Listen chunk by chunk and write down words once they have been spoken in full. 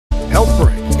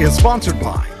is sponsored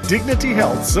by Dignity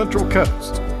Health Central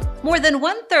Coast. More than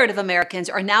 1/3 of Americans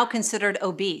are now considered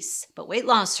obese, but weight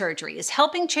loss surgery is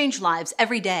helping change lives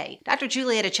every day. Dr.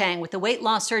 Julietta Chang with the Weight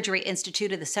Loss Surgery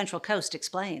Institute of the Central Coast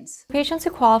explains. Patients who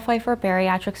qualify for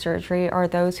bariatric surgery are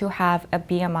those who have a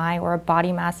BMI or a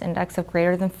body mass index of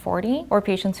greater than 40, or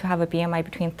patients who have a BMI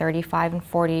between 35 and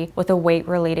 40 with a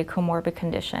weight-related comorbid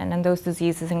condition. And those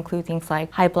diseases include things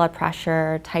like high blood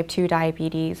pressure, type 2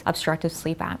 diabetes, obstructive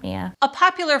sleep apnea. A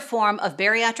popular form of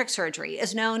bariatric surgery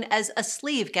is known as a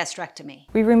sleeve gastrectomy.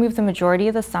 We remove the majority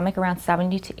of the stomach, around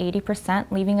 70 to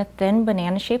 80%, leaving a thin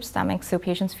banana-shaped stomach so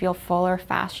patients feel fuller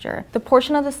faster. The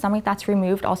portion of the stomach that's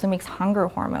removed also makes hunger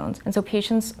hormones, and so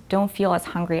patients don't feel as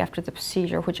hungry after the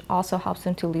procedure, which also helps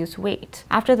them to lose weight.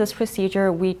 After this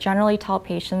procedure, we generally tell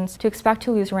patients to expect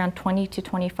to lose around 20 to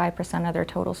 25% of their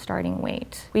total starting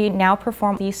weight. We now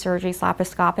perform these surgeries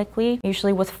laparoscopically,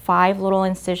 usually with 5 little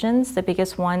incisions, the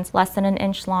biggest ones less than 1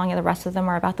 inch long, and the rest of them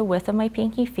are about the width of my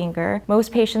pinky finger.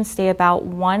 Most patients stay about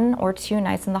 1 or 2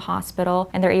 nights in the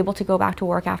hospital, and they're able to go back to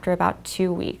work after about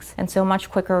 2 weeks, and so much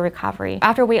quicker recovery.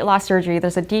 After weight loss surgery,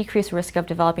 there's a decreased risk of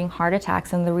developing heart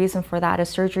attacks, and the reason for that is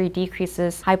surgery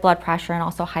decreases high blood pressure and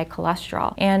also high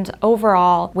cholesterol. And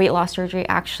overall, weight loss surgery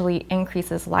actually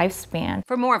increases lifespan.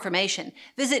 For more information,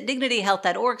 visit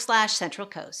dignityhealth.org/Central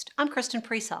Coast. I'm Kristen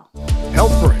Presall.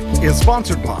 Health Break is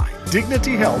sponsored by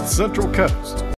Dignity Health Central Coast.